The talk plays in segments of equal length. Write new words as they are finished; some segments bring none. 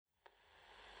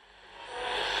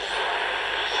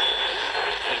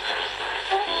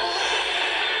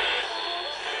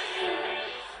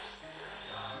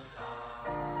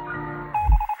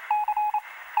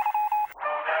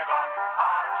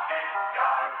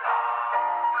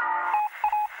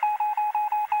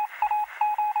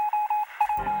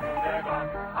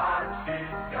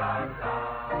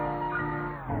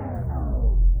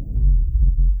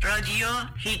رادیو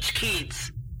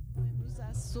کیدز.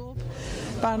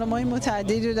 برنامه‌های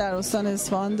متعددی رو در استان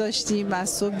اصفهان داشتیم. از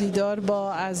صبح دیدار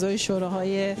با اعضای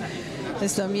شوراهای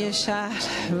اسلامی شهر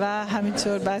و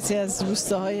همینطور بعضی از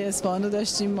روستاهای اصفهان رو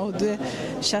داشتیم. حدود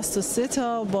 63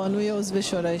 تا بانوی عضو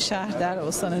شورای شهر در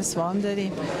استان اصفهان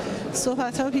داریم.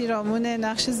 صحبت‌ها پیرامون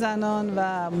نقش زنان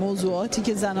و موضوعاتی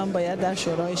که زنان باید در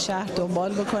شورای شهر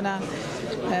دنبال بکنن.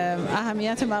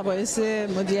 اهمیت مباحث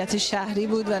مدیریت شهری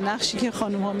بود و نقشی که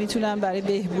خانم‌ها میتونن برای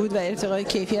بهبود و ارتقای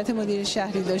کیفیت مدیر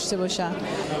شهری داشته باشن.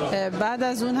 بعد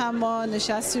از اون هم ما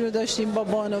نشستی رو داشتیم با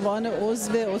بانوان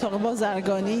عضو اتاق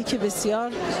بازرگانی که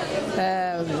بسیار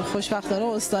خوشبختانه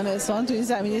استان اصفهان تو این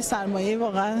زمینه سرمایه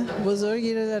واقعا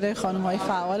بزرگی رو داره. خانم‌های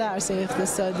فعال عرصه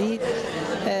اقتصادی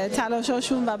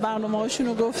تلاشاشون و برنامه‌هاشون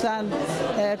رو گفتن،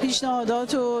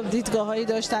 پیشنهادات و دیدگاه‌هایی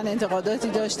داشتن، انتقاداتی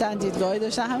داشتن، دیدگاهی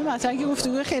داشتن. همه مطرحی که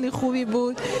گفتگو خیلی خوبی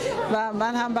بود و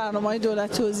من هم برنامه‌های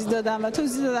دولت توضیح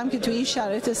دادم که تو این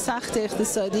شرایط سخت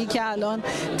اقتصادی که الان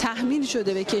تحمیل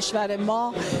شده به کشور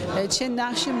ما چه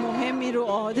نقش مهمی رو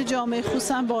آحاد جامعه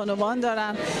خصوصا بانوان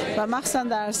دارن و مخصوصا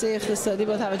در عرصه اقتصادی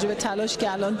با توجه به تلاش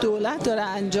که الان دولت داره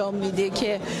انجام میده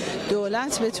که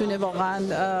دولت بتونه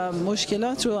واقعا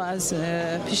مشکلات رو از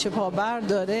پیش پا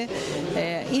برداره.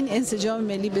 این انسجام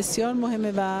ملی بسیار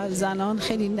مهمه و زنان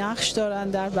خیلی نقش دارن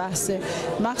در بحث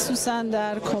مخصوصا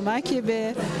در کمک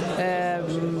به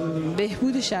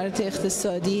بهبود شرایط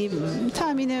اقتصادی،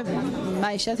 تامین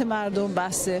معیشت مردم،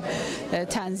 بحث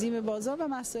تنظیم بازار و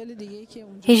مسائل دیگه‌ای که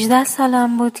 18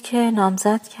 سالم بود که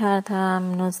نامزد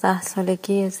کردم. 19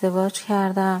 سالگی ازدواج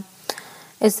کردم.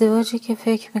 ازدواجی که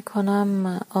فکر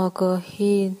میکنم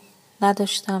آگاهی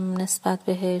نداشتم نسبت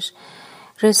بهش.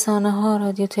 رسانه ها،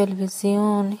 رادیو،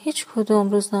 تلویزیون، هیچ کدوم،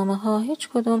 روزنامه ها، هیچ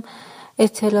کدوم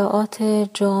اطلاعات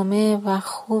جامع و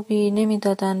خوبی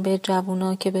نمیدادن به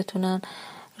جوونا که بتونن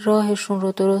راهشون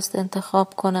رو درست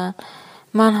انتخاب کنن.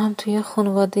 من هم توی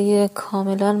خانواده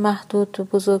کاملا محدود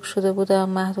بزرگ شده بودم،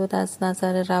 محدود از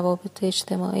نظر روابط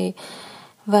اجتماعی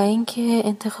و اینکه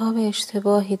انتخاب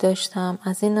اشتباهی داشتم.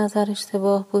 از این نظر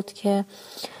اشتباه بود که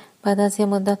بعد از یه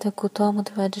مدت کوتاه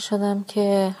متوجه شدم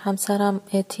که همسرم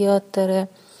اعتیاد داره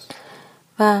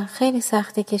و خیلی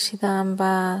سختی کشیدم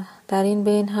و در این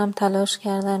بین هم تلاش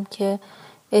کردم که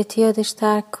اعتیادش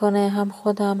ترک کنه، هم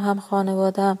خودم هم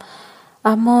خانوادم.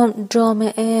 اما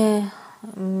جامعه،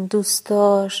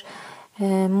 دوستاش،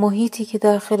 محیطی که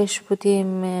داخلش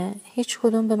بودیم هیچ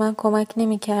کدوم به من کمک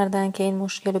نمی کردن که این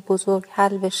مشکل بزرگ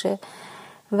حل بشه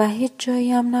و هیچ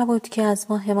جایی هم نبود که از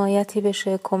ما حمایتی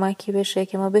بشه، کمکی بشه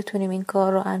که ما بتونیم این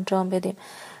کار رو انجام بدیم.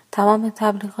 تمام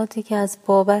تبلیغاتی که از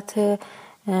بابت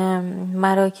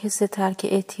مراکز ترک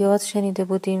اعتیاد شنیده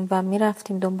بودیم و می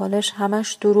رفتیم دنبالش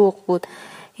همش دروغ بود،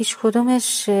 هیچ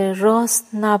کدومش راست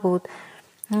نبود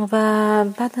و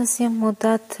بعد از یه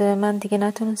مدت من دیگه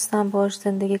نتونستم باهاش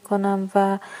زندگی کنم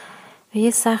و به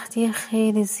یه سختی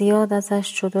خیلی زیاد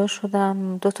ازش جدا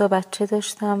شدم. 2 بچه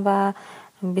داشتم و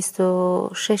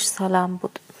 26 سالم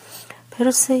بود.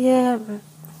 پروسه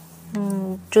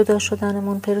جدا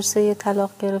شدنمون، پروسه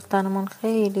طلاق گرفتنمون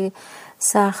خیلی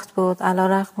سخت بود.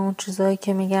 علیرغم اون چیزایی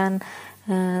که میگن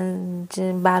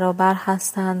برابر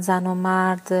هستن زن و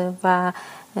مرد و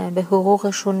به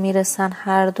حقوقشون میرسن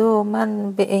هر دو،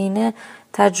 من به عینه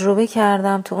تجربه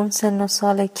کردم تو اون سن و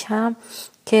سال کم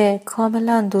که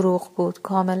کاملا دروغ بود،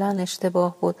 کاملا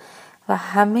اشتباه بود و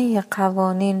همه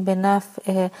قوانین به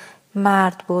نفع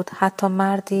مرد بود. حتی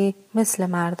مردی مثل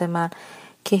مرد من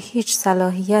که هیچ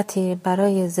صلاحیتی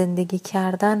برای زندگی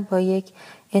کردن با یک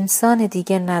انسان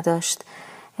دیگه نداشت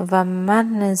و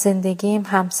من زندگیم،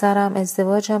 همسرم،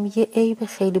 ازدواجم یه عیب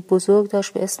خیلی بزرگ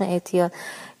داشت به اسم اعتیاد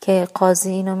که قاضی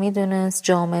اینو میدونست،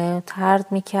 جامعه طرد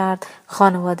میکرد،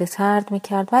 خانواده طرد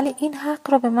میکرد، ولی این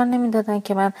حق رو به من نمیدادن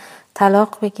که من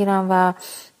طلاق بگیرم و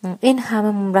این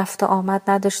همه رفت و آمد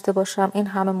نداشته باشم، این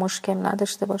همه مشکل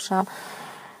نداشته باشم.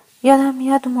 یادم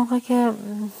میاد اون موقع که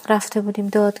رفته بودیم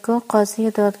دادگاه،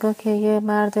 قاضی دادگاه که یه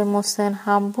مرد مسن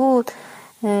هم بود،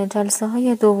 جلسه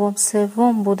های 2 3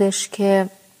 بودش که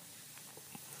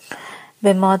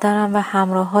به مادرم و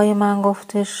همراه های من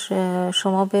گفتش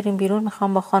شما بریم بیرون،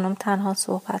 میخوام با خانم تنها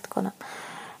صحبت کنم.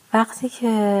 وقتی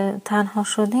که تنها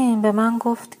شدیم به من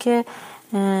گفت که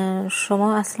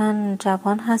شما اصلا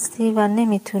جوان هستی و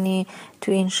نمیتونی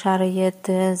تو این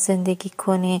شرایط زندگی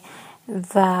کنی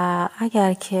و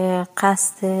اگر که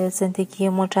قصد زندگی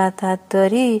مجدد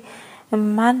داری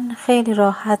من خیلی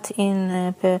راحت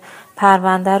این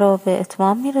پرونده رو به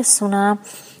اتمام میرسونم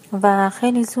و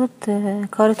خیلی زود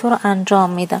کار تو رو انجام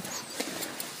میدم.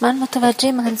 من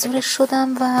متوجه منظورش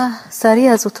شدم و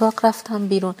سریع از اتاق رفتم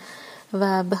بیرون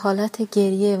و به حالت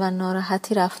گریه و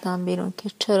ناراحتی رفتم بیرون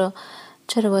که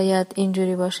چرا باید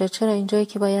اینجوری باشه، چرا اینجایی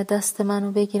که باید دست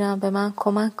منو بگیرم به من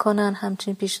کمک کنن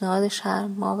همچین پیشنهاد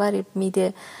شرم‌آوری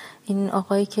میده این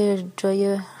آقایی که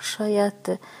جای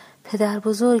شاید پدر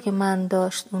بزرگ من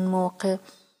داشت اون موقع.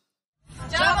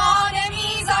 جوانه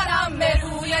میزنم به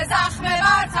روی زخم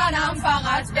برتنم،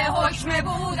 فقط به حکم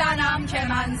بودنم که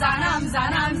من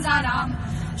زنم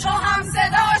چو هم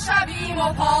صدا شویم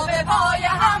و پا به پای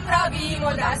هم رویم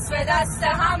و دست به دست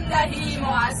هم دهیم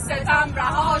و از ستم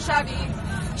رها شویم.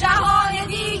 جهان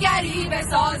دیگری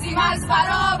بسازیم از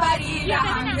برابری، به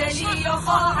همدلی و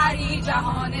خواهری،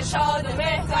 جهان شاد و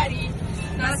بهتری.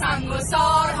 نه سنگ و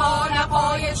سارها، نه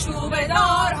پای چوب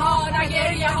دارها، نه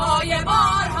گریه های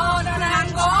بارها، نه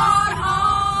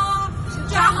ننگارها.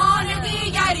 جهان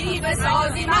دیگری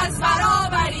بسازیم از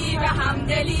برابری، به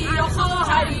همدلی و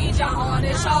خواهری،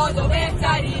 جهان شاد و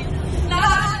بهتری.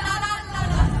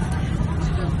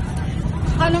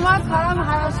 خانومات کارم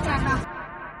حراج کردم.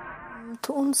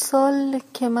 تو اون سال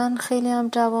که من خیلی هم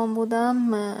جوان بودم،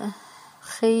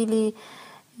 خیلی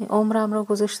عمرم رو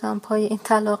گذاشتم پای این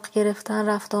طلاق گرفتن،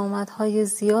 رفت آمدهای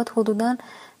زیاد، حدوداً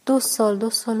 2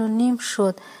 سال و نیم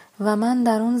شد و من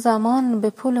در اون زمان به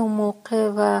پول اون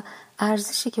موقع و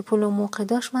ارزشی که پول اون موقع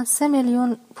داشت من 3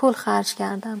 میلیون پول خرج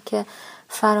کردم که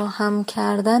فراهم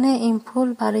کردن این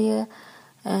پول برای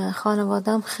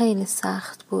خانوادم خیلی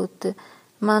سخت بود.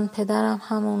 من پدرم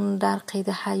همون در قید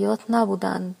حیات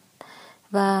نبودن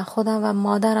و خودم و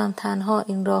مادرم تنها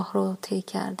این راه رو طی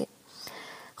کردیم.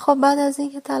 خب بعد از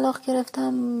اینکه طلاق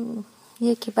گرفتم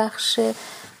یک بخش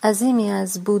عظیمی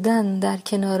از بودن در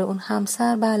کنار اون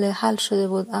همسر بله حل شده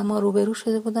بود، اما روبرو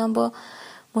شده بودم با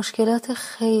مشکلات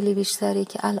خیلی بیشتری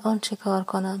که الان چه کار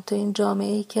کنم تو این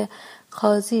جامعه‌ای که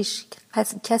قاضیش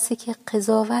کسی که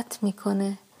قضاوت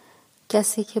میکنه،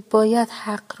 کسی که باید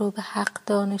حق رو به حق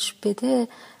دانش بده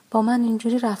با من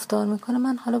اینجوری رفتار میکنه.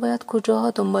 من حالا باید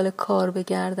کجاها دنبال کار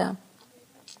بگردم؟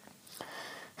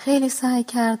 خیلی سعی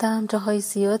کردم، جاهای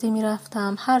زیادی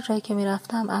میرفتم، هر جایی که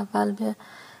میرفتم اول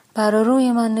به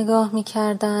روی من نگاه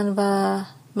میکردن و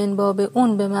من باب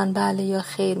اون به من بله یا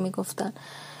خیر میگفتن.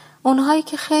 اونهایی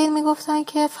که خیر میگفتن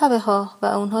که فبه ها و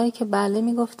اونهایی که بله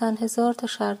میگفتن 1000 تا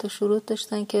شرط و شروط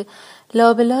داشتن که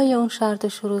لابلای اون شرط و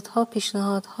شروط ها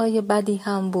پیشنهادهای بدی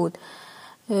هم بود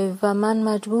و من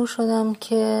مجبور شدم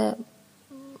که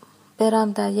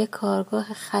برم در یک کارگاه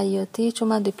خیاطی، چون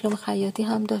من دیپلم خیاطی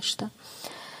هم داشتم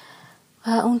و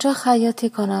اونجا خیاطی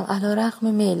کنم علی رغم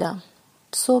میلم.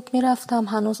 صبح میرفتم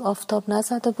هنوز آفتاب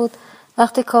نزده بود،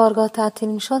 وقتی کارگاه تعطیل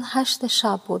میشد 8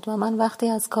 شب بود و من وقتی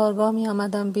از کارگاه می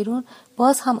آمدم بیرون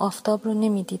باز هم آفتاب رو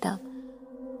نمی دیدم.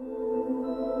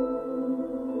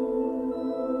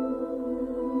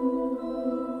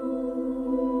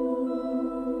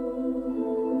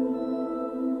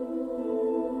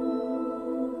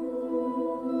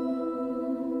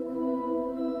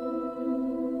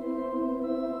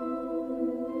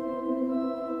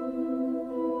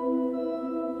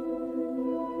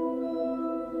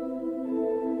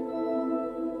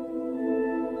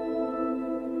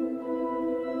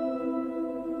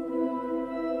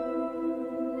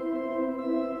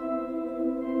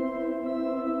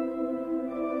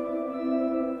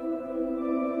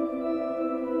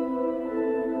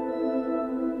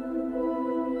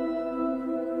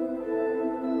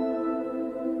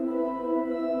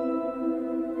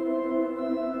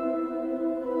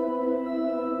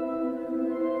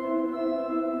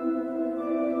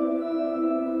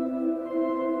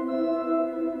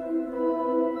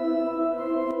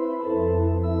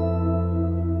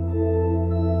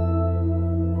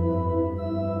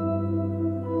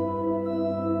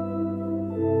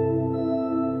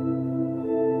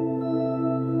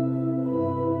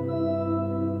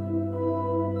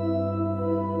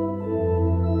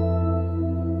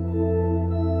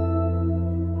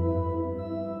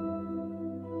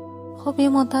 خب یه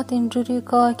مدت اینجوری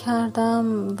کار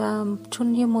کردم و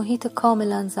چون یه محیط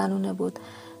کاملا زنونه بود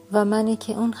و منی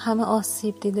که اون همه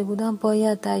آسیب دیده بودم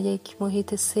باید در یک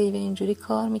محیط سیو اینجوری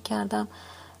کار میکردم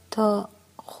تا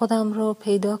خودم رو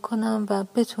پیدا کنم و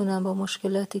بتونم با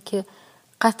مشکلاتی که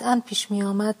قطعا پیش می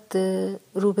آمد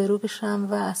روبرو بشم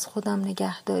و از خودم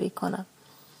نگهداری کنم.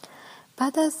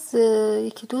 بعد از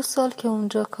 1-2 سال که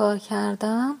اونجا کار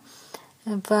کردم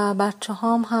و بچه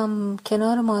هم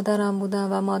کنار مادرم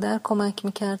بودن و مادر کمک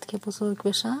میکرد که بزرگ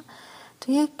بشن،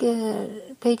 تو یک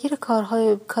پیگیر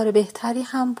کار بهتری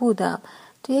هم بودم.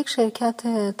 تو یک شرکت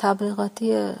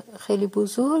تبلیغاتی خیلی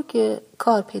بزرگ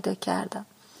کار پیدا کردم.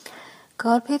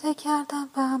 کار پیدا کردم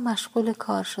و مشغول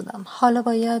کار شدم. حالا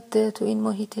باید تو این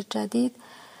محیط جدید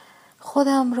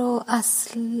خودم رو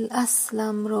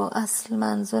اصل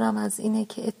منظورم از اینه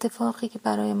که اتفاقی که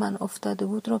برای من افتاده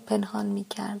بود رو پنهان می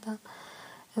کردم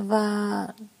و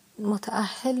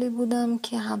متأهلی بودم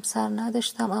که همسر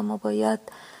نداشتم، اما باید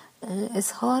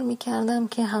اظهار می کردم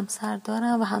که همسر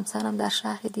دارم و همسرم در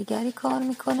شهر دیگری کار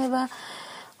میکنه و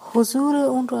حضور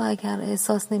اون رو اگر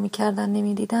احساس نمی کردن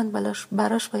نمی دیدن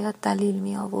براش باید دلیل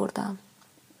می آوردم.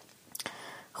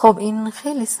 خب این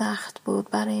خیلی سخت بود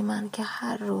برای من که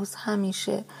هر روز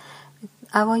همیشه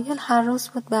اوایل هر روز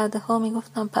بود، بعدها می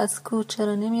گفتم پس کو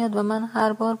چرا نمیاد و من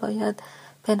هر بار باید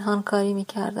پنهان کاری می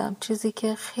کردم، چیزی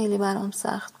که خیلی برام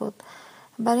سخت بود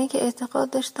برای اینکه اعتقاد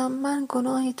داشتم من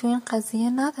گناهی تو این قضیه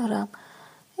ندارم،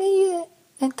 یه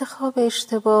انتخاب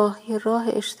اشتباه، یه راه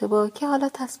اشتباه که حالا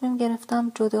تصمیم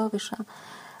گرفتم جدا بشم.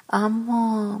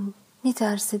 اما می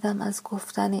ترسیدم از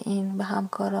گفتن این به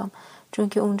همکارام، چون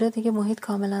که اونجا دیگه محیط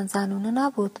کاملا زنونه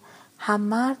نبود، هم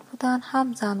مرد بودن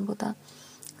هم زن بودن.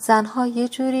 زنها یه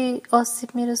جوری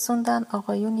آسیب می رسوندن،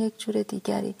 آقایون یک جور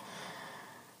دیگری.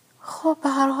 خب به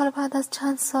هر حال بعد از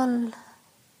چند سال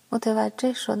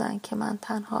متوجه شدن که من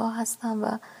تنها هستم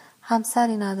و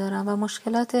همسری ندارم و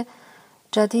مشکلات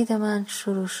جدید من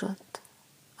شروع شد.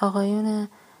 آقایون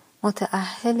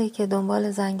متأهلی که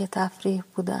دنبال زنگ تفریح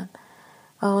بودن،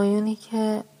 آقایونی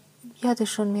که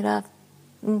یادشون میرفت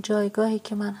این جایگاهی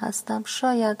که من هستم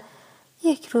شاید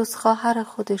یک روز خواهر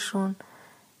خودشون،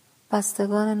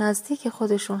 بستگان نزدیک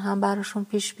خودشون هم براشون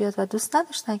پیش بیاد و دوست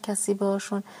نداشتن کسی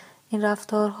باهاشون این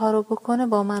رفتارها رو بکنه،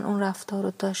 با من اون رفتار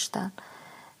رو داشتن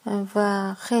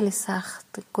و خیلی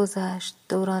سخت گذشت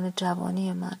دوران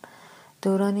جوانی من،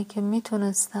 دورانی که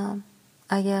میتونستم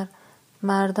اگر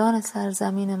مردان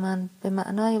سرزمین من به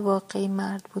معنای واقعی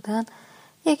مرد بودن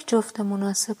یک جفت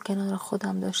مناسب کنار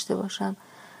خودم داشته باشم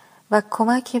و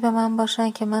کمکی به من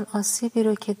باشن که من آسیبی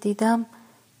رو که دیدم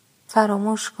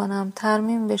فراموش کنم،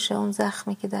 ترمیم بشه اون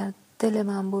زخمی که در دل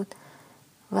من بود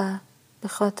و به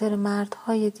خاطر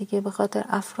مردهای دیگه، به خاطر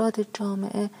افراد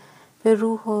جامعه به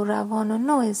روح و روان و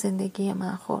نوع زندگی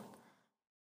من خورد.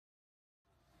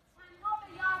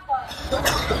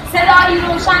 صدایی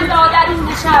روشن در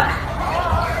این شب،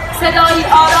 صدایی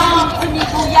آرام که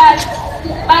میگوید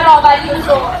برابری و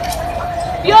ظلم.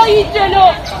 بیایید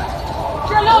جلو،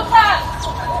 جلوتر،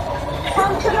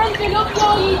 همچنان جلو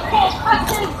بیایید تا خط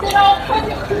ظرافت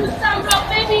پوستم را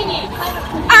ببینید.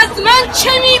 از من چه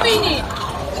میبینید؟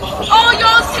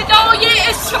 آیا صدای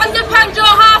اسفند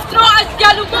 57 را از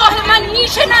گلوگاه من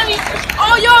میشنوید؟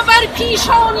 آیا بر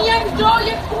پیشانیم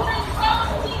جای خون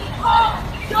انسانی‌ها،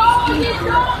 جای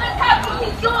داغ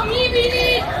تبعیض را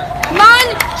میبینید؟ من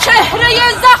چهره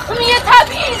زخمی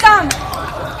تبعیضم.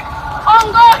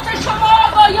 آنگاه که شما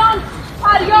آقایان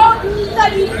فریاد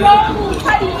میزدید یا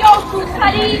موتری یا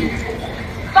کوتری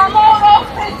و ما را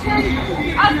فتن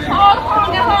از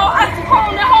کارخانه ها، از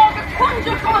خانه ها به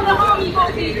کنج خانه ها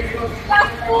میبردید،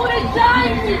 دستور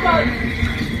جنگ میدادید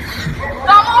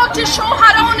و ما که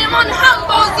شوهرانمان هم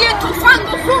بازی تفنگ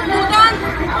و خون بودند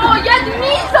باید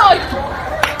میزایید.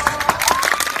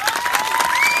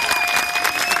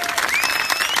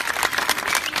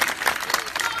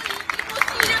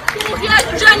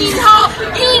 از جنین ها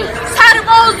این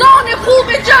سربازان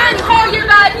خوب جنگ های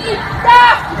بعدی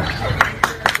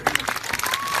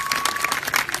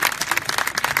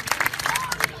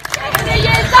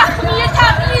چهره زخمی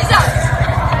تبعیض است.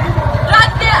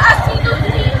 رد اسید و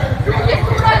روی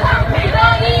صورتم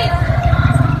پیدا نیست.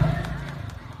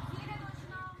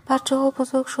 بچه ها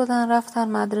بزرگ شدن، رفتن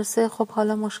مدرسه. خب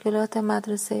حالا مشکلات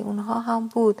مدرسه اونها هم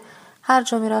بود. هر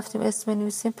جا می رفتیم اسم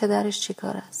نویسیم پدرش چی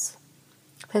کار است،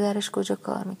 پدرش کجا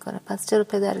کار میکنه، پس چرا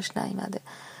پدرش نیامده.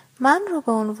 من رو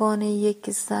به عنوان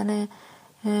یک زن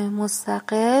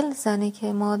مستقل، زنی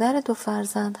که مادر 2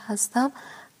 فرزند هستم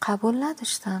قبول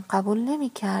نداشتن، قبول نمی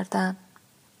کردن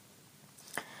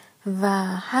و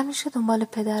همیشه دنبال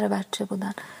پدر بچه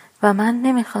بودن و من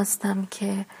نمیخواستم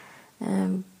که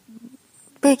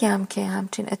بگم که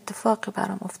همچین اتفاقی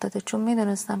برام افتاده، چون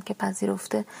میدونستم که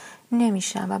پذیرفته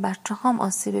نمیشم و بچه هم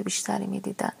آسیب بیشتری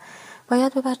میدیدن.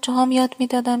 باید به بچه هم یاد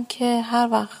میدادم که هر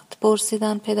وقت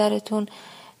پرسیدن پدرتون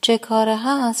چه کاره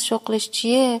هست، شغلش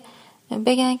چیه،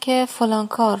 بگن که فلان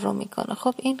کار رو میکنه.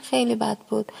 خب این خیلی بد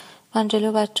بود. من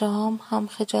جلو بچه هم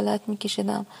خجالت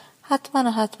میکشیدم.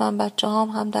 حتما بچه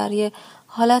هم در یه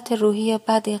حالت روحی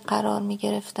بدی قرار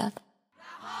میگرفتن.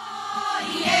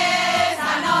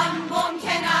 زنان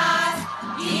ممکن است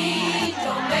این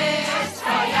جنبش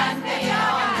پاینده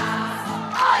آن است.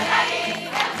 آیری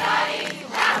بخاری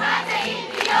رحمت این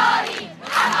بیاری،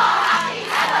 اما حقی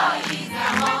نداری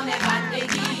زمان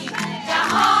بندگی،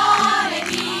 جهان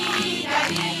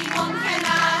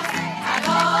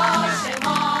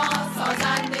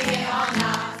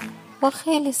با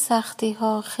خیلی سختی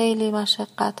ها، خیلی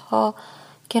مشقت ها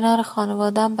کنار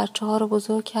خانوادم بچه ها رو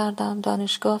بزرگ کردم،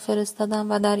 دانشگاه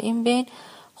فرستادم و در این بین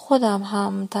خودم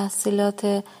هم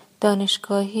تحصیلات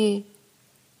دانشگاهی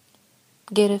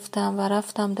گرفتم و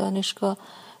رفتم دانشگاه.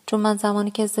 چون من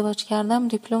زمانی که ازدواج کردم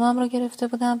دیپلمم رو گرفته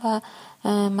بودم و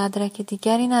مدرک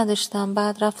دیگری نداشتم.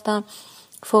 بعد رفتم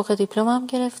فوق دیپلمم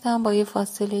گرفتم، با یه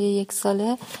فاصله 1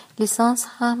 ساله لیسانس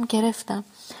هم گرفتم.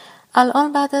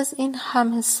 الان بعد از این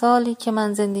همه سالی که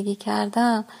من زندگی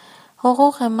کردم،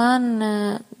 حقوق من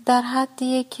در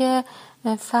حدیه که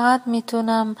فقط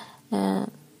میتونم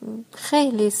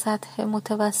خیلی سطح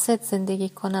متوسط زندگی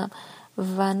کنم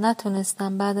و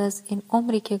نتونستم بعد از این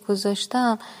عمری که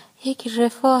گذاشتم یک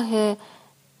رفاه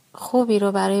خوبی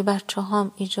رو برای بچه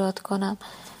هام ایجاد کنم.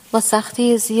 با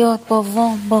سختی زیاد، با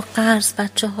وام، با قرض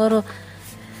بچه ها رو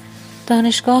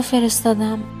دانشگاه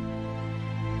فرستادم.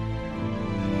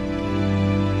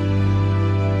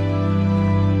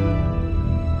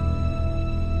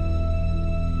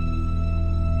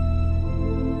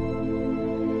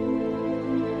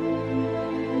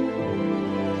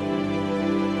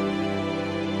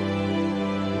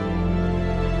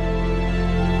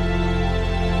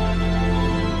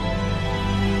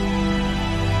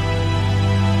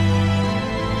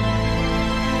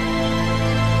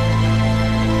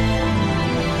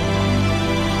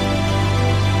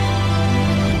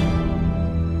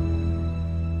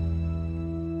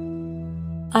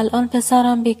 الان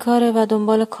پسرم بیکاره و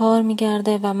دنبال کار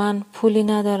میگرده و من پولی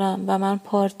ندارم و من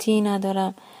پارتی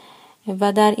ندارم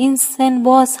و در این سن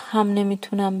باز هم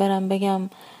نمیتونم برم بگم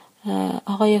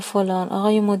آقای فلان،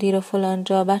 آقای مدیر فلان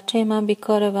جا، بچه من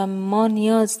بیکاره و ما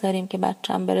نیاز داریم که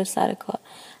بچه‌م بره سر کار.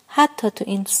 حتی تو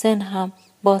این سن هم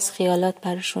باز خیالات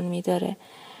برشون میداره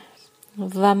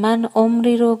و من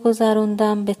عمری رو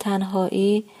گذروندم به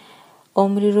تنهایی،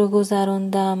 عمری رو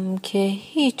گذروندم که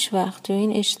هیچ وقت تو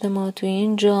این اجتماع، تو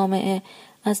این جامعه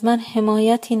از من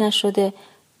حمایتی نشده.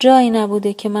 جایی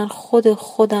نبوده که من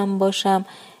خودم باشم،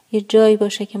 یه جایی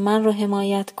باشه که من رو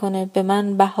حمایت کنه، به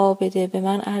من بها بده، به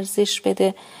من ارزش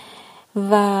بده.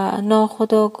 و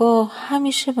ناخودآگاه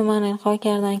همیشه به من القا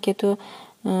کردن که تو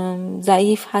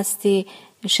ضعیف هستی،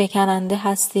 شکننده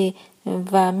هستی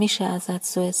و میشه ازت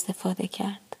سوء استفاده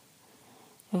کرد.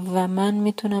 و من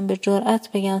میتونم به جرئت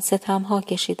بگم ستم‌ها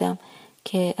کشیدم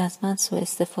که از من سوء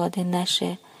استفاده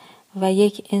نشه و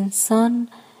یک انسان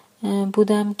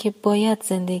بودم که باید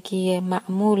زندگی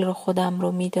معمول رو خودم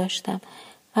رو میداشتم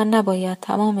و نباید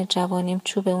تمام جوانیم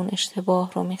چوب اون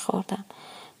اشتباه رو میخوردم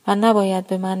و نباید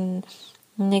به من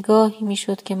نگاهی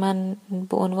میشد که من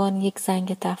به عنوان یک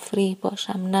زنگ تفریح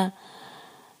باشم. نه،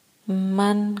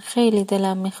 من خیلی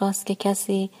دلم میخواست که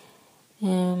کسی،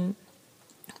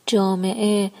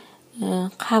 جامعه،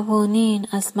 قوانین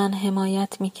از من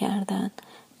حمایت میکردن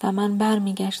و من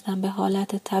برمیگشتم به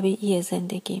حالت طبیعی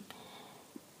زندگیم.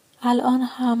 الان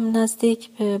هم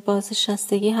نزدیک به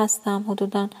بازنشستگی هستم،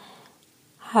 حدوداً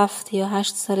 7 یا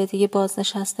 8 سال دیگه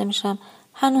بازنشسته میشم.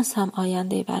 هنوز هم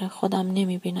آینده‌ای برای خودم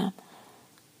نمیبینم،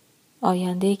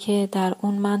 آینده‌ای که در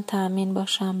اون من تأمین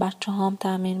باشم، بچه هام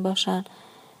تأمین باشن.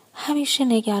 همیشه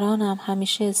نگرانم،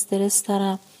 همیشه استرس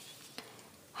دارم،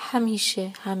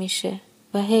 همیشه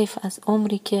و حیف از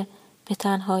عمری که به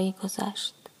تنهایی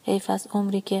گذشت، حیف از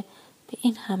عمری که به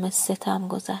این همه ستم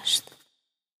گذشت.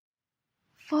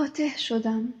 فاتح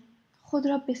شدم، خود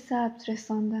را به ثبت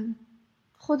رساندم،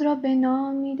 خود را به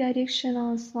نامی در یک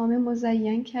شناسنامه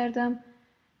مزین کردم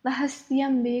و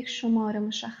هستیم به یک شماره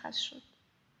مشخص شد.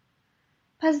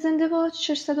 پس زنده‌باد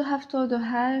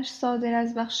 678 صادر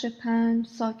از بخش 5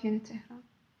 ساکن تهران.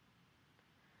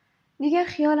 دیگر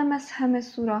خیالم از همه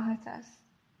سو راحت است.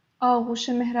 آغوش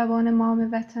مهربان مام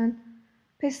وطن،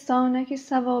 پستانک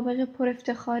سوابق پر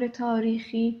افتخار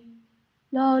تاریخی،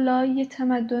 لالایی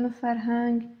تمدن و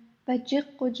فرهنگ و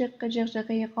جق و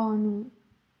جغجغه قانون.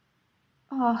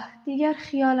 دیگر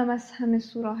خیالم از همه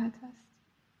سو راحت است.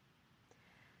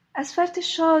 از فرط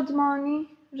شادمانی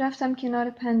رفتم کنار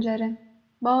پنجره،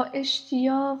 با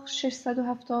اشتیاق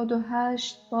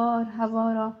 678 بار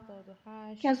هوا را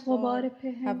که از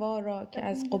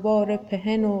غبار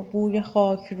پهن و بوی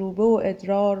خاک روبه و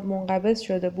ادرار منقبض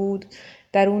شده بود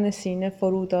درون سینه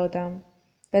فرو دادم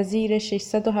و زیر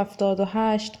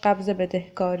 678 قبض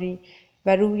بدهکاری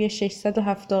و روی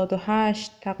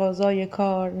 678 تقاضای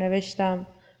کار نوشتم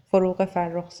فروغ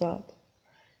فرخزاد.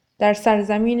 در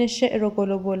سرزمین شعر و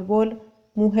گل و بلبل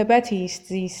موهبتی است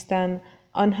زیستن،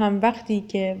 آن هم وقتی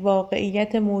که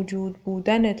واقعیت موجود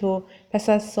بودن تو پس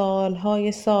از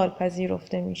سالهای سال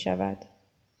پذیرفته می شود.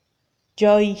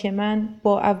 جایی که من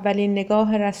با اولین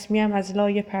نگاه رسمیم از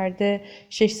لای پرده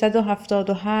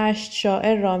 678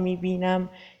 شاعر را می بینم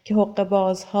که حقه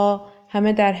بازها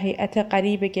همه در هیئت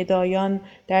قریب گدایان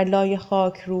در لای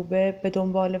خاک روبه به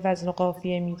دنبال وزن و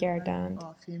قافیه می‌گردند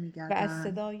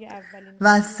و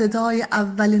از صدای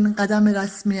اولین قدم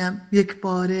رسمیم یک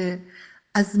باره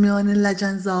از میان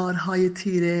لجنزارهای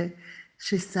تیره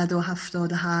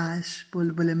 678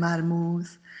 بلبل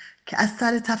مرموز که از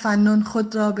سر تفنن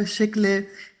خود را به شکل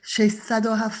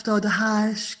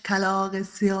 678 کلاغ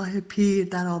سیاه پیر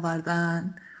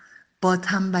درآوردند، با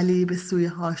تنبلی به سوی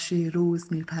حاشیه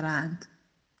روز میپرند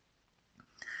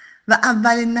و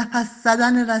اولین نفس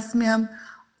زدن رسمیم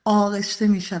آغشته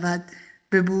می شود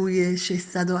به بوی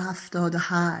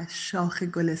 678 شاخ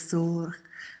گل سرخ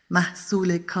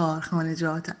محصول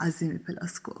کارخانجات عظیم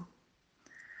پلاسکو.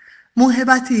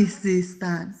 موهبتی است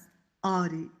زیستن،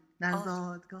 آری،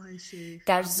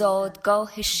 در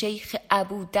زادگاه شیخ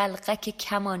ابودلقک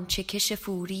کمانچه کش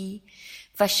فوری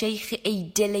و شیخ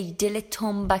ای دل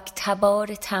تنبک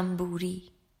تبار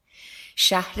تنبوری،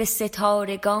 شهر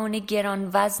ستارگان گران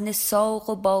وزن ساق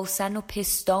و باسن و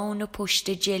پستان و پشت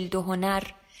جلد و هنر،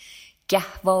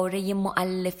 گهواره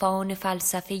مؤلفان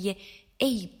فلسفه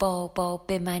ای بابا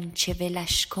به من چه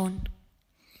ولش کن،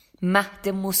 مهد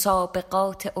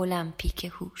مسابقات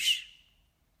المپیک هوش.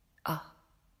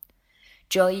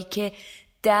 جایی که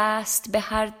دست به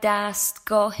هر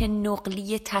دستگاه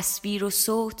نقلی تصویر و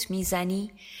صوت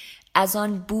میزنی، از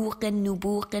آن بوق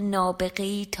نبوغ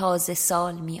نابغه‌ای تازه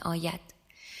سال می آید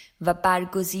و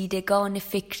برگزیدگان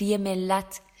فکری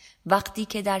ملت وقتی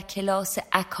که در کلاس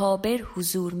اکابر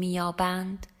حضور می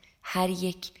یابند، هر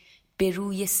یک به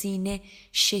روی سینه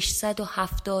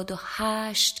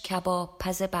 678 کباب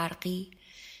پز برقی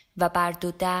و بر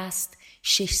دو دست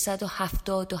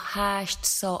 678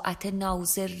 ساعت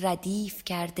ناظر ردیف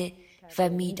کرده و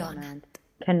می‌دانند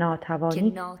که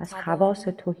ناتوانی از خواص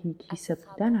تهی کیسه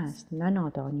بودن است، نه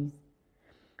نادانی.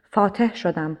 فاتح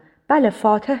شدم، بله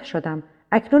فاتح شدم.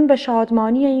 اکنون به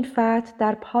شادمانی این فتح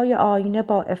در پای آینه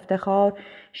با افتخار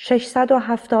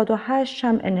 678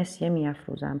 شمع نسیه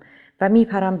می‌افروزم و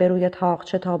میپرم به روی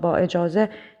طاقچه تا با اجازه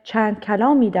چند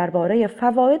کلامی درباره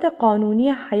فواید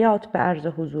قانونی حیات به عرض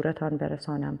حضورتان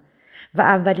برسانم و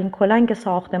اولین کلنگ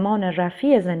ساختمان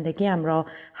رفیع زندگیم را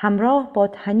همراه با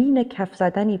طنین کف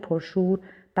زدنی پرشور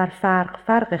بر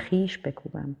فرق خیش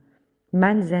بکوبم.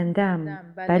 من زنده‌ام،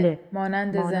 بله،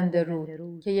 مانند زنده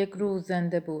رود که یک روز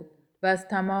زنده بود و از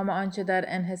تمام آنچه در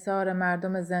انحصار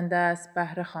مردم زنده است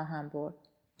بهره خواهم برد.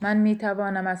 من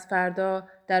میتوانم از فردا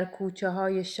در کوچه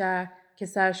های شهر که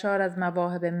سرشار از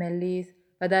مواهب ملی است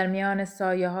و در میان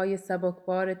سایه های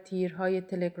سبکبار تیرهای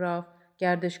تلگراف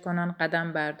گردش کنان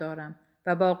قدم بردارم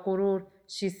و با غرور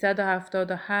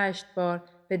 678 بار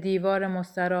به دیوار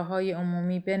مستراهای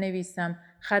عمومی بنویسم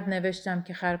خط نوشتم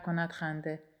که خر کند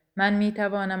خنده. من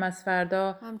میتوانم از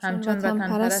فردا همچون وطن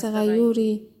پرست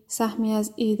غیوری سهمی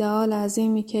از ایدئال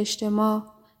عظیمی که اجتماع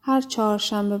هر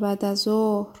چهارشنبه بعد از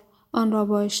ظهر آن را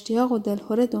با اشتیاق و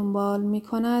دلهره دنبال می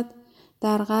کند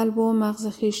در قلب و مغز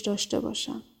خویش داشته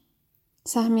باشم.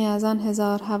 سهمی از آن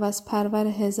هزار هوس پرور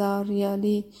هزار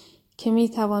ریالی که می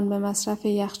توان به مصرف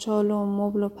یخچال و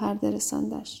مبل و پرده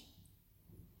رساندش.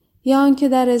 یا آنکه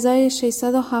در ازای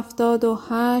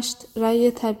 678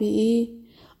 رأی طبیعی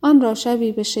آن را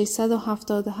شبی به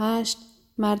 678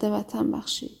 مرد وطن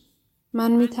بخشید.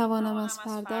 من می توانم از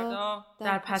فردا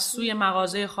در پستوی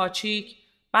مغازه خاچیک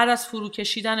بعد از فرو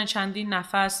کشیدن چندین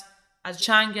نفس از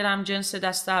چند گرم جنس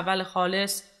دست اول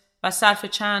خالص و صرف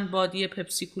چند بادی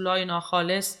پپسیکولای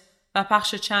ناخالص و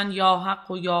پخش چند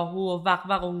یاحق و یاهو و وقوق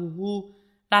و هوهو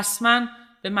رسما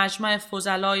به مجمع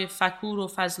فضلای فکور و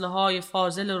فضلهای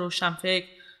فاضل روشنفکر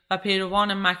و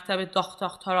پیروان مکتب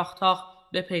داختاخ تاراختاخ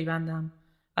بپیوندم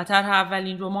و طرح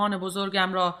اولین رمان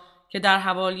بزرگم را که در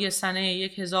حوالی سنه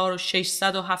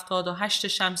 1678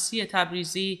 شمسی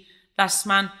تبریزی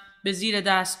رسما به زیر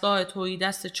دستگاه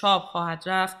توئیدست چاپ خواهد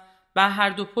رفت و هر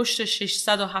دو پشت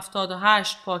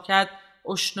 678 پاکت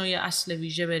اشنوی اصل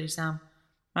ویژه بریزم.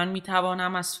 من می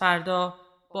توانم از فردا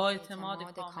با اعتماد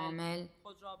کامل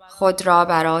خود را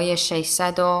برای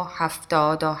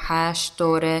 678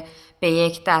 دوره به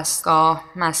یک دستگاه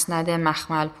مسند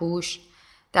مخمل پوش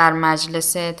در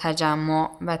مجلس تجمع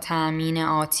و تأمین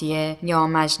آتیه یا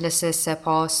مجلس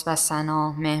سپاس و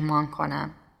ثنا مهمان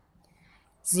کنم.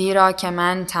 زیرا که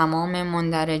من تمام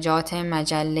مندرجات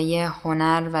مجله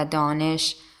هنر و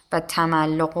دانش و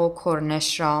تملق و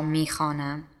کرنش را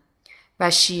می‌خوانم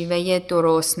و شیوه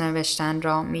درست نوشتن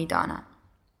را می‌دانم.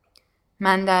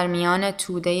 من در میان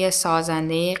توده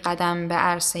سازنده قدم به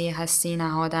عرصه هستی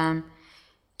نهادم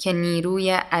که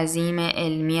نیروی عظیم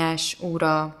علمیش او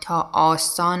را تا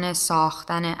آستان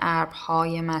ساختن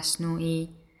ابرهای مصنوعی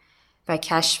و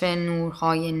کشف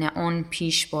نورهای نئون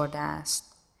پیش برده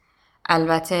است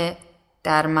البته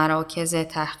در مراکز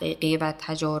تحقیقی و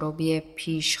تجاربی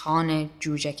پیشخوان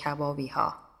جوجه کبابی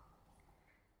ها.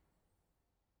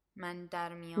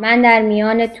 من در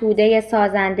میان توده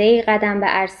سازنده‌ای قدم به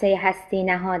عرصه هستی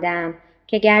نهادم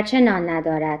که گرچه نان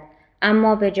ندارد،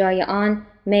 اما به جای آن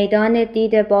میدان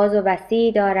دید باز و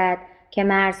وسیع دارد که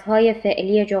مرزهای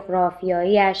فعلی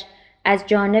جغرافیاییش از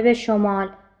جانب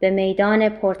شمال به میدان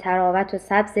پرتراوت و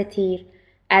سبز تیر،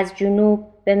 از جنوب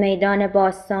به میدان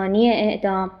باستانی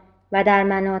اعدام و در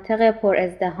مناطق پر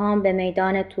ازدحام به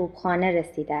میدان توپخانه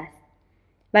رسیده است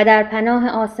و در پناه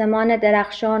آسمان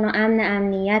درخشان و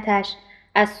امنیتش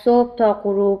از صبح تا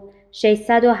غروب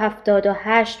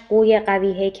 678 قوی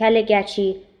قوی هیکل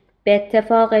گچی به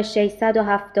اتفاق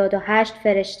 678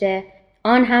 فرشته،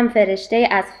 آن هم فرشته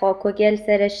از خاک و گل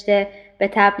سرشته، به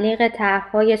تبلیغ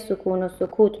طرح‌های سکون و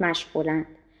سکوت مشغولند.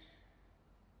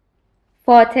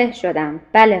 فاتح شدم.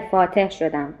 بله فاتح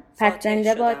شدم. پس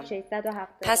زنده باد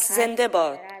 678. پس زنده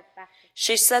باد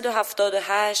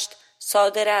 678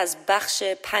 صادر از بخش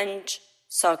 5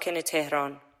 ساکن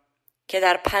تهران که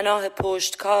در پناه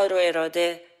پشتکار و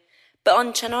اراده به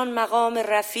آنچنان مقام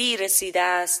رفیع رسیده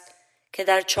است که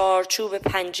در چارچوب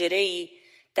پنجره‌ای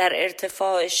در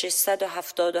ارتفاع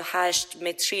 678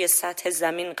 متری سطح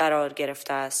زمین قرار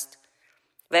گرفته است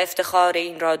و افتخار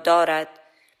این را دارد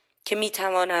که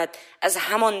میتواند از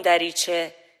همان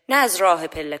دریچه، نه از راه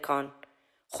پلکان،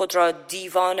 خود را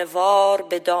دیوانه‌وار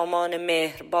به دامان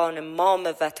مهربان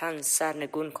مام وطن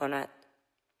سرنگون کند.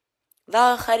 و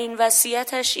آخرین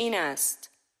وصیتش این است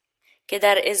که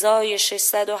در ازای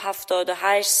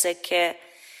 678 سکه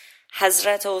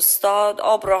حضرت استاد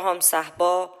ابراهام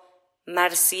صهبا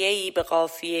مرثیه‌ای به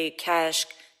قافیه کشک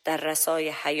در رسای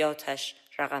حیاتش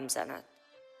رقم زند.